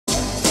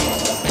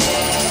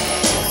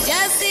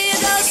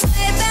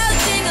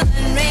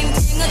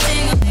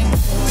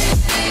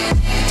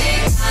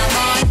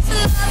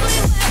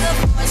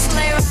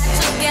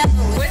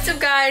What's up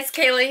guys,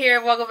 Kayla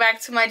here. Welcome back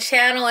to my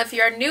channel. If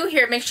you are new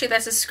here, make sure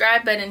that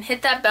subscribe button and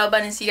hit that bell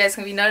button so you guys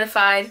can be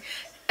notified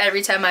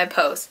every time I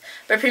post.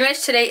 But pretty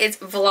much today is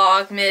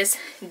Vlogmas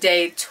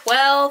day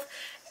 12.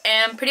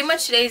 And pretty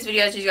much today's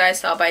video, as you guys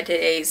saw by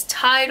today's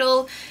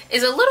title,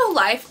 is a little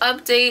life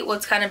update.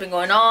 What's kind of been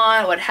going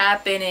on, what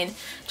happened, and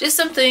just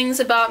some things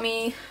about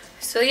me.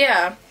 So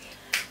yeah.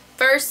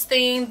 First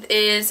thing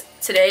is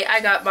today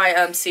I got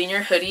my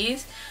senior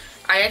hoodies.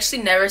 I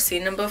actually never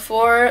seen them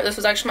before. This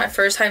was actually my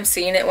first time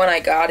seeing it when I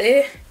got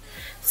it.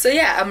 So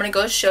yeah, I'm gonna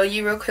go show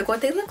you real quick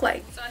what they look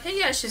like. So I think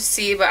you guys should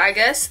see, but I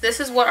guess this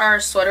is what our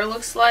sweater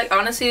looks like.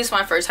 Honestly, this is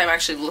my first time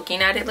actually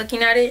looking at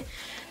it.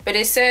 But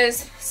it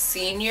says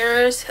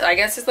seniors. I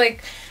guess it's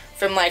like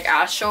from like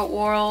Astro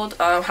World,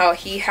 how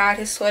he had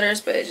his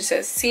sweaters, but it just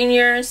says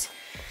seniors.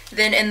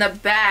 Then in the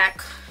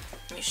back,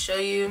 let me show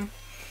you.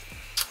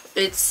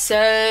 It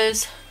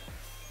says,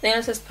 I think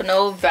it says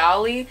Pinot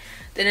Valley.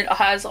 Then it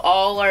has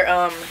all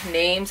our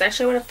names.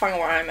 Actually, I want to find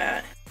where I'm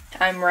at.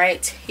 I'm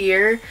right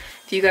here.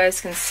 If you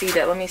guys can see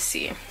that, let me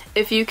see.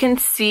 If you can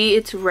see,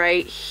 it's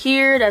right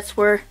here. That's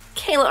where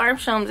Kayla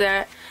Armstrong's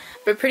at.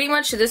 But pretty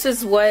much this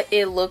is what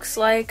it looks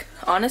like.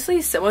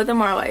 Honestly, some of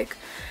them are like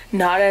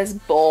not as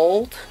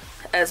bold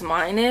as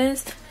mine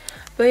is.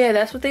 But yeah,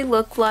 that's what they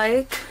look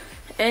like.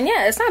 And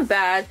yeah, it's not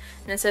bad.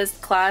 And it says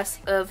class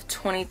of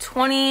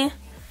 2020.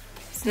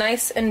 It's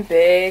nice and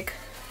big.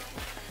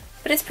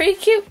 But it's pretty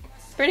cute.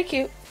 Pretty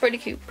cute.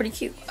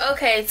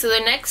 Okay, so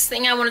the next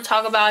thing I want to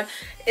talk about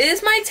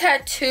is my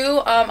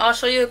tattoo. I'll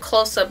show you a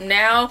close-up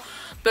now,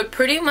 but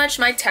pretty much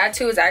my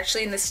tattoo is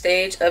actually in the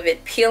stage of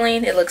it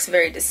peeling. It looks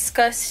very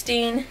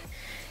disgusting,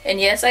 and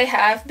yes, I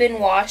have been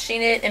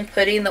washing it and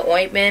putting the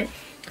ointment,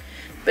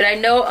 but I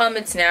know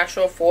it's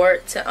natural for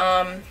it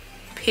to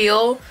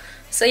peel.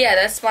 So yeah,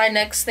 that's my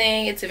next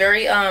thing. It's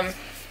very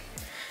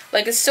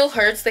like, it still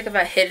hurts. Like if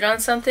I hit it on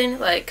something,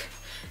 like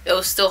it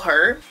will still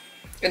hurt.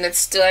 And it's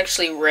still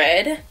actually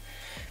red.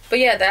 But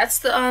yeah, that's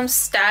the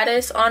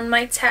status on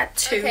my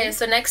tattoo. Okay,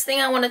 so next thing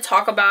I want to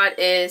talk about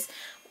is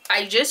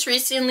I just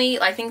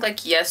recently, I think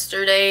like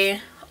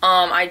yesterday,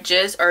 or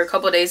a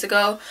couple of days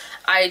ago,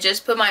 I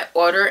just put my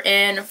order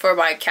in for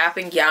my cap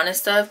and gown and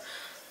stuff.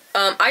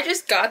 I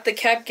just got the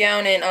cap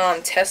gown in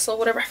Tesla,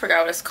 whatever, I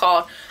forgot what it's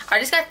called. I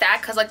just got that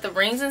because like the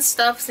rings and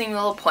stuff seem a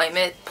little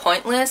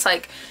pointless,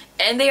 like,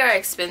 and they are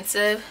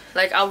expensive.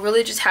 Like I'll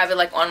really just have it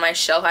like on my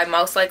shelf. I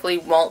most likely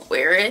won't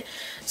wear it.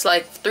 So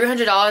like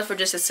 $300 for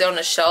just to sit on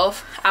the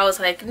shelf. I was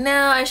like,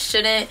 no, I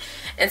shouldn't.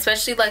 And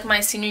especially like my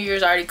senior year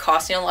is already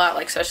costing a lot,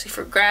 like especially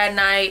for grad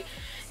night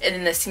and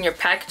then the senior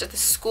package at the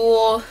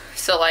school.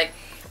 So like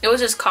it was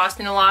just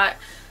costing a lot.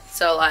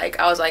 So like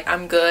I was like,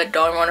 I'm good,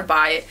 don't want to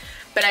buy it.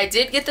 But I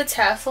did get the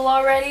tassel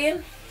already.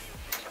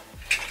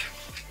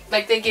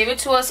 Like they gave it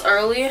to us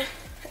early. And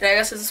I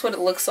guess this is what it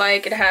looks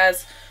like. It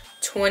has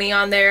 20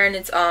 on there and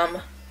it's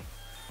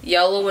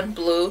yellow and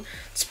blue.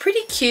 It's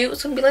pretty cute.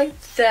 It's gonna be like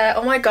that.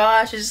 Oh my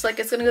gosh, it's just like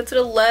it's gonna go to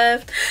the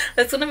left.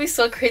 That's gonna be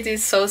so crazy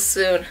so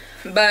soon.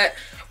 But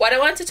what I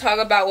wanted to talk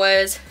about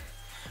was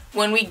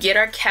when we get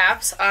our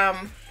caps,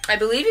 I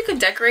believe you can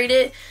decorate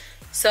it.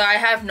 So I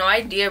have no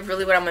idea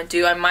really what I'm gonna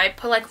do. I might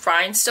put like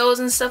rhinestones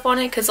and stuff on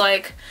it because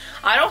like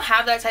I don't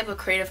have that type of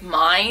creative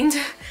mind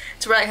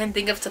to where I can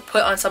think of to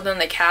put on something on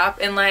the cap,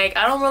 and like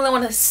I don't really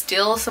want to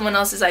steal someone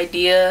else's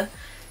idea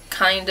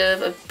kind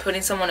of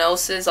putting someone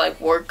else's like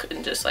work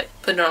and just like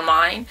put it on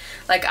mine.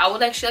 Like I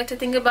would actually like to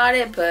think about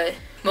it, but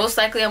most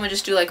likely I'm gonna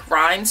just do like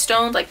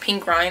rhinestones, like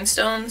pink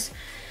rhinestones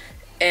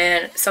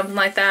and something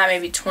like that,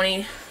 maybe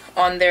 20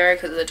 on there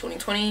because of the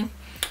 2020.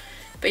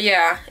 But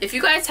yeah, if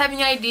you guys have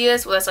any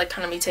ideas, well, that's like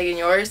kind of me taking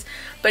yours,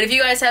 but if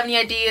you guys have any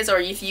ideas or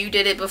if you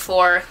did it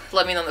before,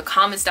 let me know in the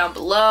comments down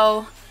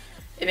below,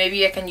 and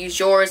maybe I can use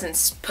yours and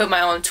put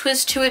my own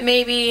twist to it.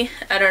 Maybe,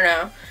 I don't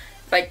know.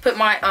 Like put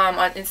my on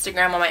my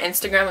Instagram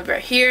will be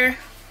right here.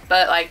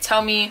 But like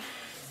tell me,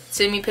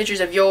 send me pictures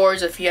of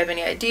yours if you have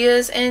any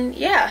ideas, and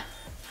yeah.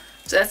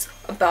 So that's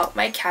about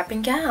my cap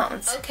and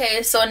gowns.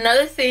 Okay, so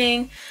another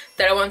thing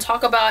that I want to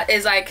talk about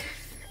is like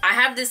I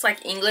have this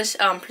like English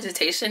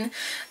presentation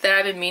that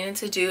I've been meaning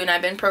to do and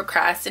I've been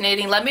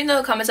procrastinating. Let me know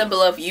in the comments down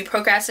below if you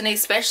procrastinate,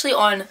 especially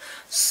on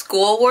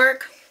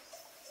schoolwork.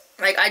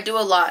 Like I do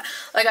a lot.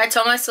 Like I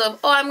tell myself,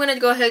 oh, I'm gonna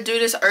go ahead and do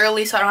this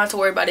early so I don't have to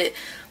worry about it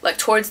like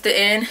towards the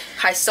end.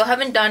 I still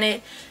haven't done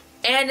it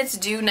and it's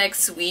due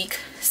next week.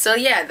 So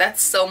yeah,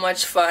 that's so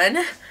much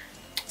fun.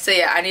 So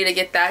yeah, I need to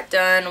get that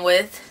done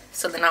with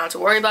so then I don't have to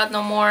worry about it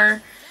no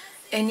more.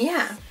 And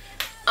yeah.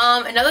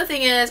 Another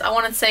thing is I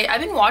want to say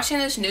I've been watching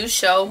this new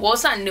show. Well,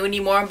 it's not new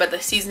anymore, but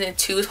the season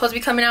 2 is supposed to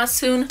be coming out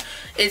soon.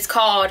 It's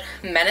called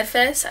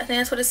Manifest. I think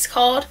that's what it's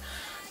called.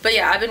 But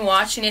yeah, I've been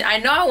watching it. I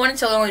know I wanted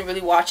to only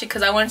really watch it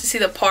because I wanted to see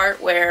the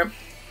part where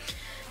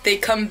they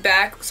come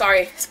back.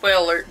 Sorry,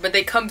 spoiler alert. But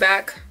they come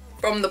back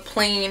from the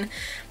plane.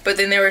 But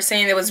then they were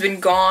saying it was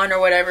been gone or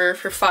whatever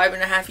for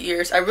 5.5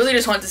 years. I really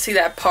just wanted to see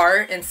that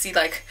part and see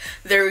like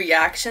their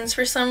reactions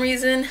for some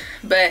reason.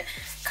 But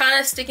kind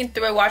of sticking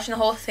through it, watching the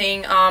whole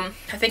thing. I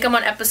think I'm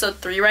on episode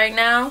 3 right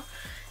now.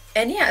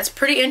 And yeah, it's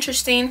pretty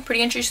interesting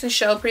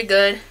show, pretty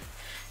good.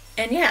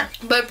 And yeah,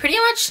 but pretty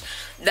much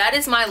that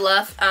is my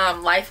life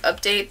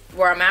update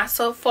where I'm at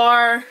so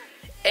far.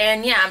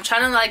 And yeah, I'm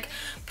trying to like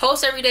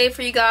post every day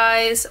for you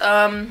guys.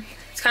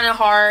 It's kind of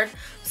hard,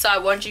 so I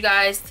want you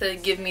guys to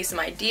give me some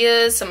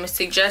ideas, some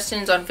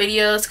suggestions on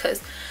videos,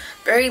 because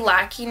very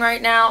lacking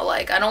right now.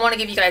 Like, I don't want to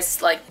give you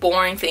guys like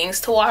boring things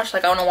to watch.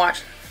 Like, I want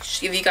to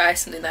just give you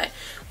guys something that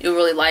you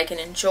really like and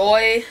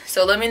enjoy.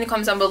 So let me in the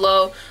comments down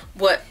below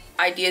what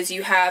ideas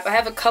you have. I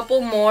have a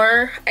couple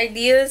more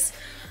ideas,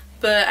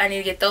 but I need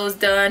to get those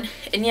done.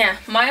 And yeah,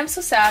 I'm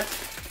so sad.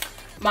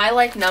 My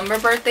like number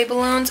birthday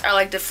balloons are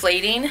like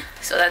deflating,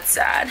 so that's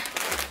sad.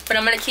 But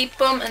I'm gonna keep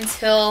them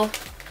until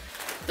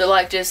they're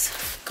like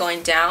just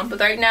going down.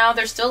 But right now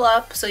they're still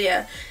up, so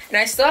yeah. And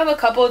I still have a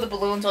couple of the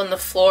balloons on the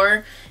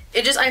floor.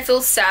 I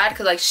feel sad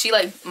because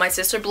like my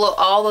sister blew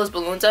all those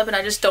balloons up, and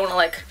I just don't want to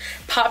like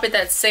pop it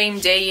that same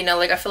day, you know.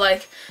 Like, I feel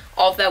like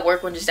all of that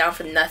work went just down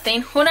for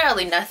nothing. Well, not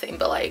really nothing,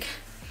 but like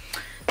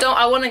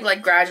I want to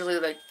like gradually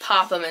like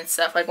pop them and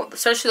stuff, like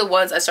especially the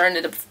ones I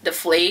started to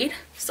deflate.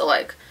 So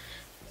like,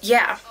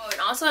 yeah. Oh,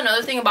 and also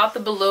another thing about the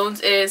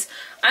balloons is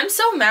I'm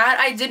so mad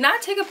I did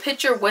not take a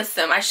picture with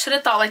them. I should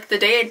have thought like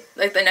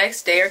the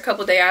next day or a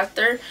couple days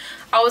after,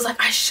 I was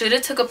like, I should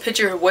have took a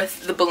picture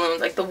with the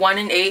balloons, like the 1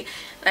 and 8.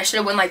 I should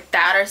have went like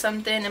that or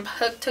something and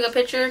took a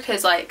picture,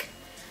 because like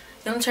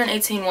you only turn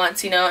 18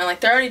 once, you know, and like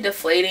they're already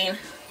deflating.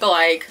 But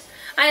like,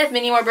 I have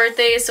many more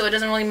birthdays, so it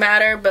doesn't really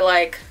matter. But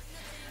like,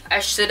 I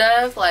should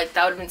have, like,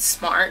 that would have been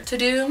smart to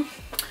do.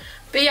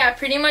 But yeah,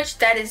 pretty much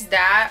that is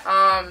that.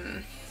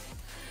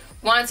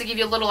 Wanted to give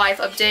you a little life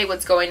update,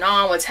 what's going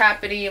on, what's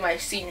happening, my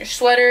senior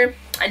sweater.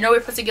 I know we're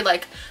supposed to get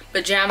like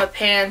pajama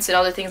pants and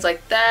other things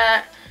like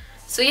that.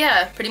 So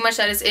yeah, pretty much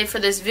that is it for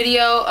this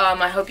video.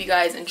 I hope you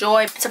guys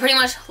enjoyed. So pretty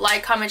much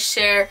like, comment,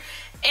 share,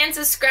 and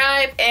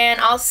subscribe, and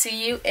I'll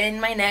see you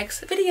in my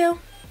next video.